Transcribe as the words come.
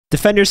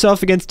Defend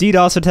yourself against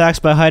DDoS attacks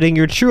by hiding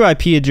your true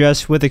IP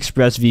address with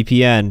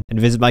ExpressVPN, and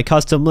visit my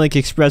custom link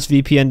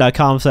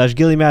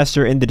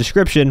expressvpn.com/ghilliemaster in the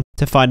description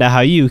to find out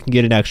how you can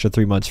get an extra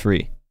 3 months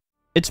free.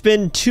 It's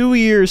been 2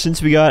 years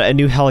since we got a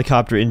new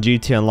helicopter in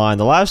GTA Online.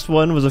 The last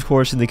one was of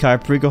course in the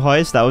Caprico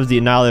heist, that was the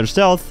Annihilator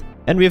Stealth,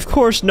 and we of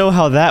course know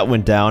how that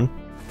went down.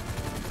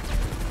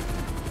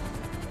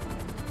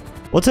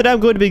 Well, today I'm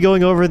going to be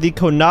going over the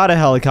Conada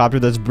helicopter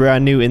that's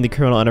brand new in the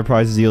Colonel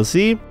Enterprises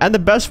DLC, and the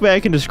best way I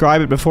can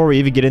describe it before we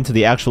even get into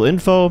the actual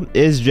info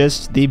is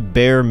just the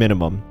bare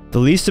minimum. The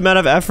least amount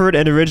of effort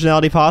and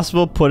originality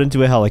possible put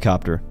into a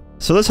helicopter.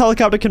 So this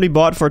helicopter can be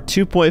bought for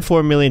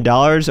 $2.4 million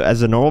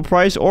as a normal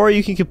price, or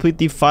you can complete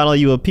the final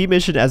UOP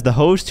mission as the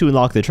host to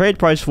unlock the trade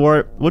price for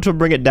it, which will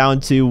bring it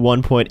down to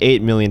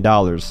 $1.8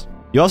 million.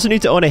 You also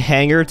need to own a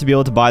hangar to be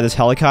able to buy this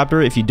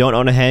helicopter. If you don't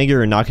own a hangar,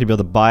 you're not going to be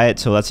able to buy it,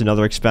 so that's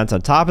another expense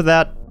on top of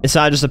that. It's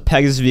not just a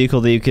Pegasus vehicle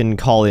that you can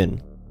call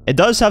in. It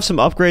does have some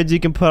upgrades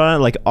you can put on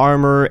it, like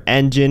armor,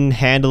 engine,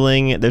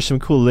 handling. There's some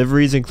cool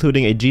liveries,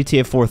 including a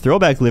GTA 4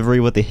 throwback livery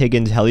with the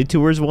Higgins Heli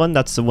Tours one.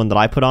 That's the one that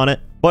I put on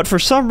it. But for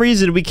some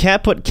reason, we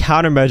can't put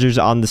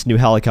countermeasures on this new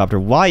helicopter.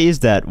 Why is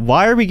that?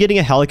 Why are we getting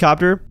a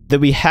helicopter that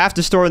we have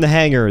to store in the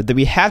hangar, that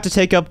we have to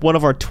take up one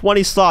of our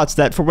 20 slots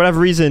that for whatever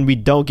reason we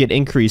don't get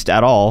increased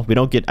at all? We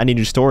don't get any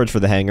new storage for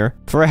the hangar.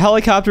 For a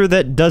helicopter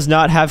that does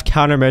not have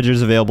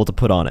countermeasures available to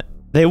put on it.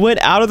 They went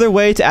out of their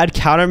way to add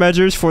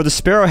countermeasures for the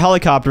Sparrow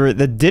helicopter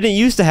that didn't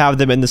used to have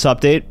them in this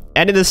update,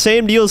 and in the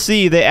same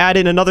DLC, they add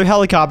in another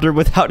helicopter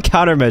without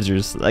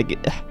countermeasures. Like,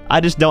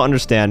 I just don't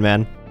understand,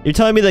 man. You're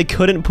telling me they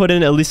couldn't put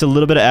in at least a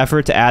little bit of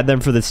effort to add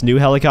them for this new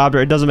helicopter?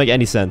 It doesn't make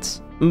any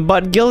sense.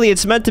 But Ghillie,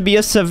 it's meant to be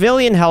a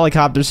civilian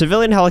helicopter.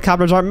 Civilian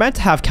helicopters aren't meant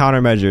to have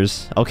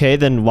countermeasures. Okay,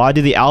 then why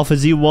do the Alpha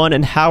Z1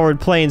 and Howard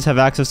planes have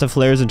access to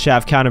flares and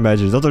chaff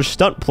countermeasures? Those are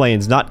stunt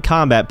planes, not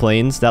combat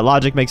planes. That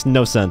logic makes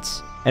no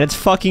sense. And it's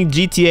fucking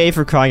GTA,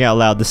 for crying out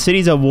loud. The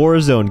city's a war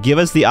zone. Give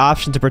us the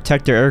option to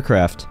protect our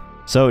aircraft.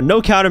 So no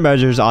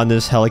countermeasures on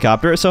this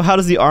helicopter. So how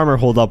does the armor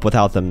hold up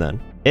without them then?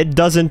 It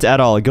doesn't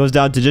at all. It goes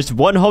down to just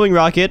one homing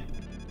rocket.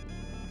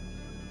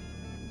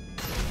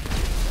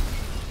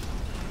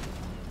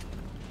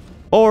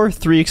 Or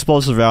 3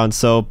 explosive rounds.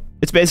 So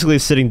it's basically a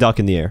sitting duck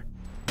in the air.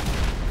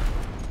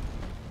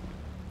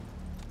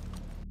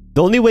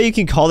 The only way you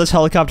can call this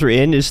helicopter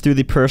in is through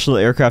the personal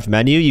aircraft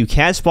menu. You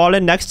can't spawn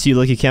it next to you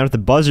like you can with the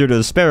Buzzard or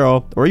the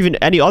Sparrow, or even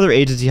any other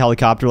agency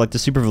helicopter like the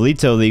Super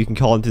Velito that you can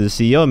call into the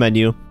CEO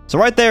menu. So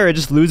right there, it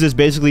just loses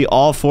basically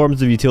all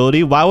forms of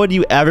utility. Why would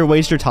you ever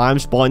waste your time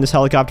spawning this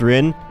helicopter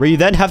in, where you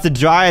then have to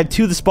drive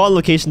to the spawn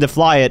location to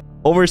fly it,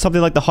 over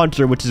something like the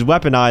Hunter, which is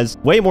weaponized,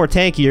 way more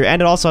tankier,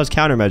 and it also has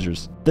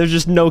countermeasures. There's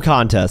just no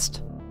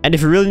contest. And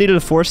if you really needed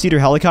a 4-seater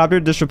helicopter,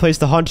 just replace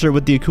the Hunter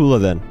with the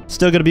Akula then.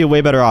 Still gonna be a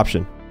way better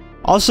option.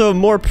 Also,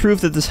 more proof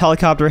that this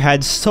helicopter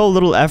had so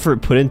little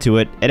effort put into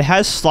it. It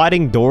has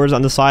sliding doors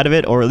on the side of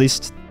it, or at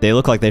least they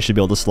look like they should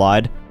be able to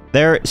slide.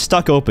 They're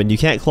stuck open. You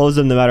can't close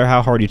them no matter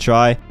how hard you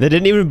try. They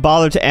didn't even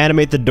bother to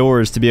animate the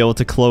doors to be able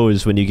to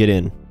close when you get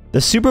in. The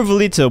Super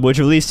Velito, which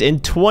released in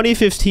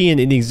 2015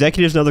 in the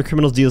Executives and Other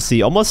Criminals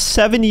DLC, almost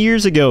 7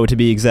 years ago to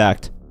be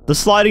exact. The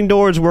sliding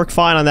doors work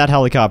fine on that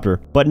helicopter,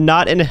 but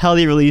not in a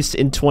heli released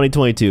in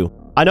 2022.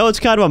 I know it's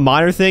kind of a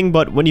minor thing,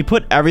 but when you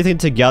put everything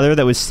together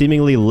that was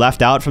seemingly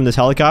left out from this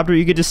helicopter,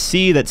 you could just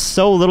see that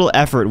so little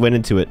effort went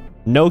into it.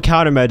 No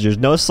countermeasures,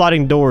 no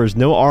sliding doors,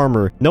 no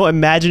armor, no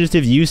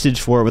imaginative usage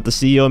for it with the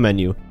CEO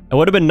menu. It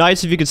would have been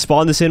nice if you could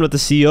spawn this in with the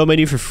CEO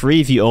menu for free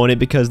if you own it,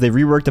 because they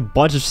reworked a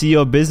bunch of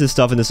CEO business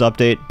stuff in this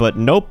update, but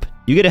nope.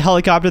 You get a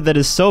helicopter that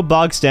is so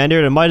bog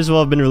standard and might as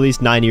well have been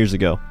released 9 years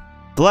ago.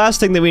 The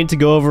last thing that we need to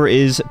go over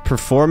is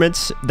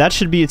performance. That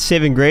should be its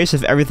saving grace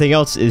if everything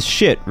else is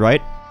shit,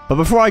 right? But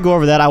before I go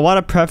over that, I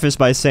want to preface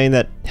by saying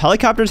that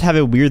helicopters have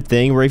a weird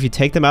thing where if you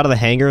take them out of the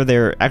hangar,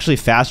 they're actually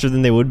faster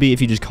than they would be if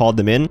you just called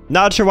them in.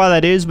 Not sure why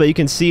that is, but you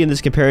can see in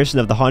this comparison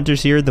of the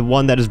Hunters here, the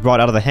one that is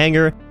brought out of the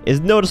hangar is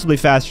noticeably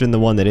faster than the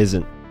one that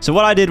isn't. So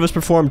what I did was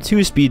perform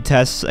 2 speed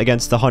tests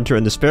against the Hunter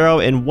and the Sparrow.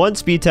 In one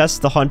speed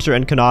test, the Hunter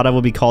and Conada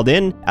will be called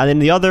in, and in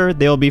the other,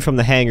 they will be from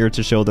the hangar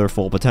to show their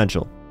full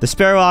potential. The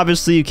Sparrow,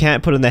 obviously, you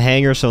can't put in the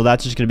hangar, so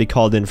that's just going to be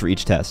called in for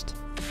each test.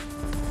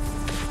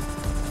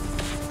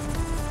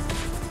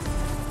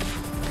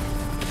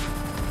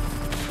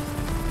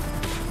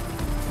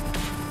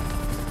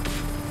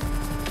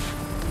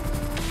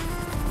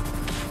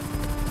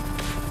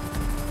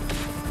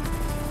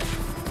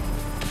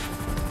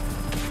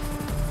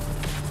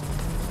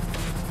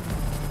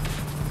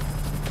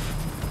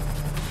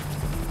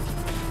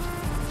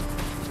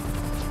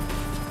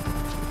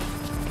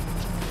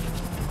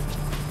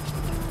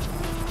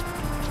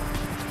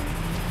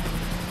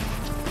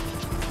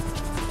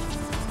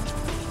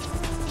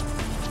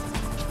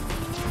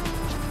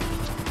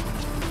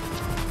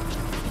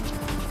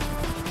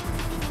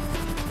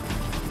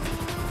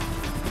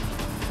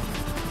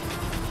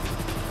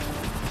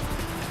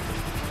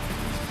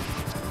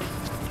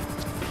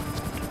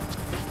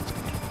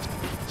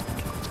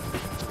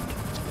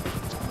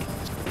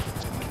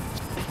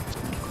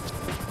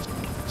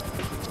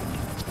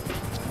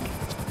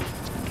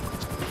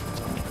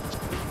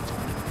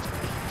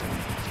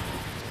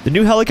 The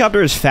new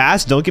helicopter is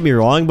fast, don't get me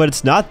wrong, but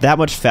it's not that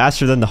much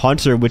faster than the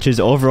Hunter, which is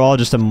overall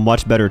just a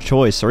much better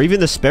choice. Or even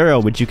the Sparrow,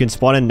 which you can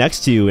spawn in next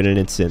to you in an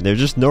instant. There's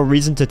just no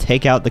reason to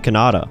take out the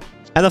Conada.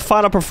 And the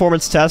final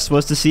performance test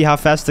was to see how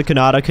fast the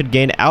Conada could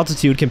gain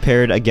altitude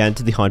compared again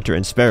to the Hunter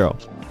and Sparrow.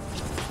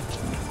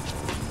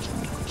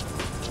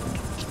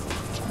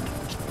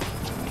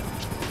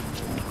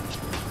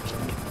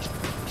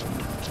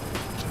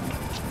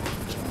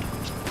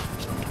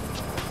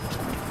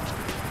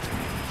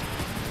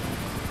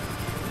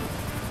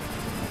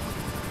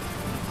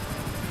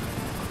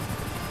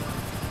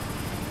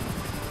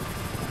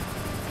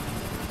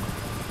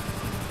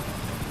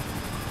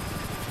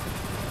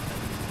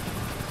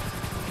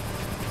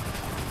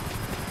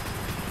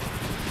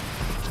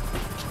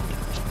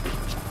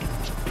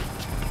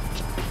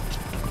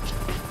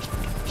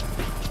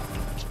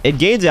 It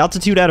gains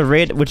altitude at a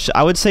rate which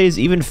I would say is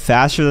even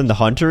faster than the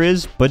Hunter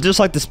is, but just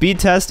like the speed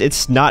test,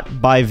 it's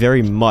not by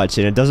very much,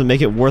 and it doesn't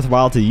make it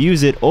worthwhile to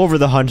use it over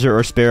the Hunter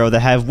or Sparrow that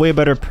have way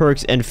better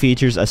perks and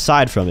features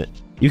aside from it.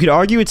 You could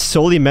argue it's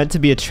solely meant to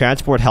be a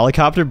transport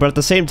helicopter, but at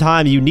the same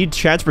time, you need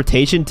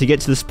transportation to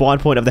get to the spawn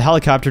point of the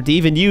helicopter to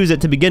even use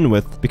it to begin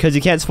with, because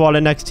you can't spawn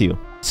it next to you.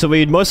 So what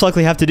you'd most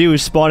likely have to do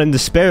is spawn in the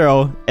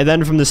Sparrow, and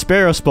then from the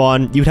Sparrow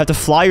spawn, you'd have to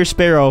fly your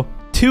Sparrow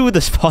to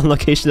the spawn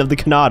location of the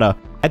Conada.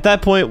 At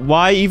that point,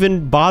 why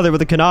even bother with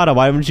the Conada?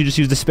 Why wouldn't you just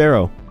use the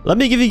Sparrow? Let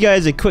me give you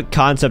guys a quick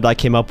concept I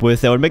came up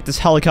with that would make this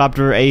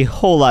helicopter a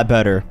whole lot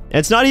better. And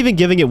it's not even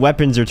giving it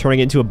weapons or turning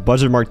it into a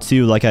Buzzard Mark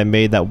II like I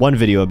made that one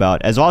video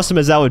about. As awesome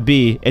as that would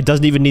be, it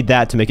doesn't even need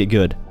that to make it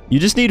good. You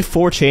just need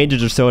 4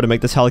 changes or so to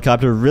make this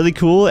helicopter really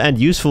cool and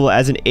useful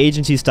as an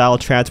agency-style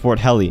transport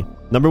heli.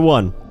 Number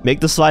 1, make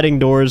the sliding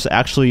doors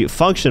actually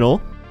functional.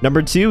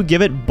 Number 2,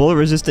 give it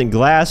bullet-resistant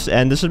glass,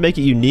 and this would make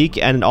it unique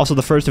and also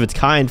the first of its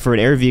kind for an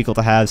air vehicle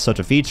to have such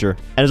a feature.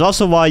 And it's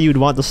also why you'd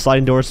want the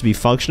sliding doors to be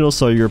functional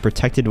so you're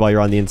protected while you're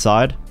on the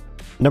inside.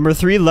 Number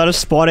 3, let us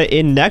spawn it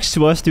in next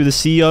to us through the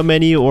CEO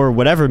menu or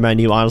whatever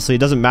menu, honestly. It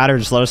doesn't matter,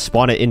 just let us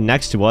spawn it in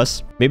next to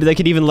us. Maybe they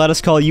could even let us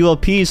call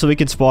ULP so we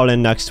could spawn it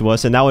in next to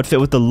us, and that would fit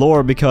with the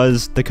lore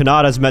because the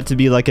Conada is meant to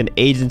be like an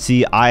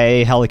agency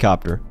IA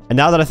helicopter. And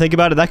now that I think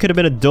about it, that could have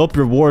been a dope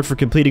reward for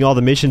completing all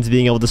the missions,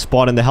 being able to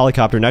spawn in the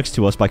helicopter next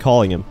to us by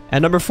calling him.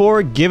 And number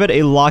 4, give it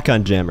a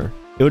lock-on jammer.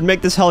 It would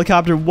make this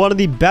helicopter one of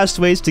the best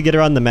ways to get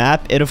around the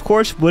map. It of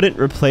course wouldn't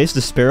replace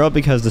the Sparrow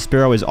because the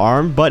Sparrow is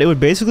armed, but it would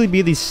basically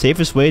be the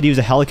safest way to use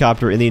a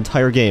helicopter in the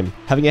entire game.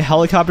 Having a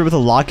helicopter with a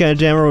lock-on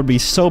jammer would be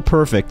so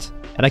perfect.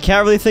 And I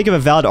can't really think of a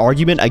valid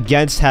argument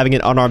against having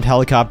an unarmed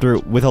helicopter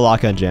with a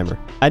lock-on jammer.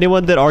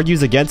 Anyone that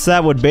argues against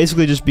that would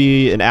basically just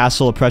be an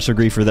asshole pressure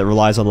griefer that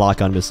relies on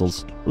lock-on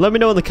missiles. Let me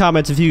know in the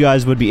comments if you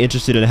guys would be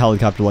interested in a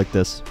helicopter like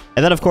this.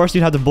 And then of course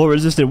you'd have the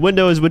bullet-resistant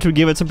windows, which would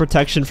give it some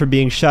protection from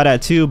being shot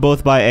at too,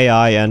 both by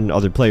AI and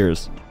other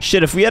players.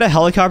 Shit, if we had a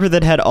helicopter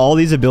that had all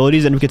these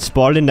abilities and we could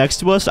spawn it next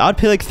to us, I'd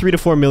pay like 3 to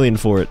 4 million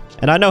for it.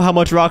 And I know how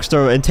much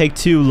Rockstar and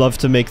Take-Two love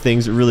to make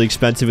things really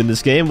expensive in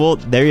this game. Well,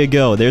 there you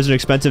go. There's an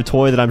expensive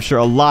toy that I'm sure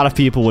a lot of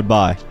people would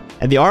buy.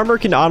 And the armor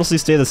can honestly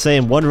stay the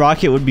same. One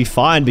rocket would be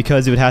fine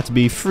because it would have to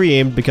be free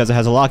aimed because it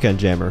has a lock-on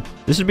jammer.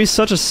 This would be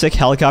such a sick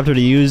helicopter to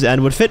use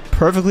and would fit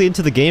perfectly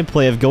into the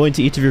gameplay of going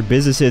to each of your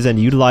businesses and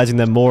utilizing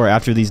them more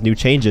after these new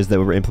changes that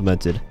were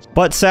implemented.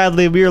 But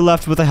sadly, we are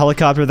left with a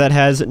helicopter that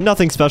has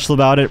nothing special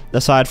about it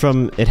aside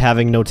from it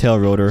having no tail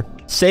rotor.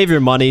 Save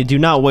your money, do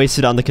not waste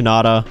it on the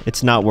Conada.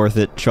 It's not worth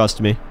it, trust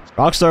me.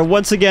 Rockstar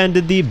once again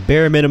did the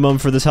bare minimum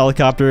for this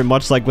helicopter,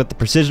 much like with the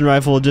precision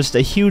rifle, just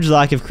a huge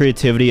lack of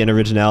creativity and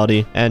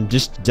originality, and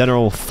just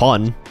general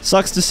fun.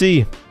 Sucks to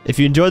see. If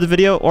you enjoyed the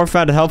video or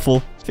found it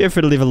helpful, feel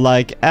free to leave a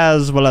like,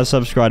 as well as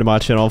subscribe to my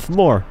channel for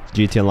more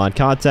GTA Online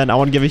content. I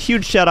want to give a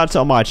huge shout out to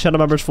all my channel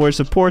members for your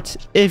support.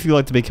 If you'd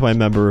like to become a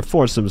member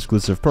for some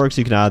exclusive perks,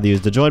 you can either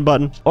use the join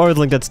button or the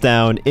link that's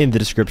down in the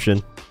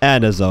description.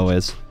 And as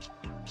always,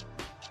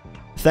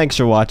 thanks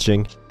for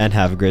watching, and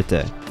have a great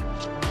day.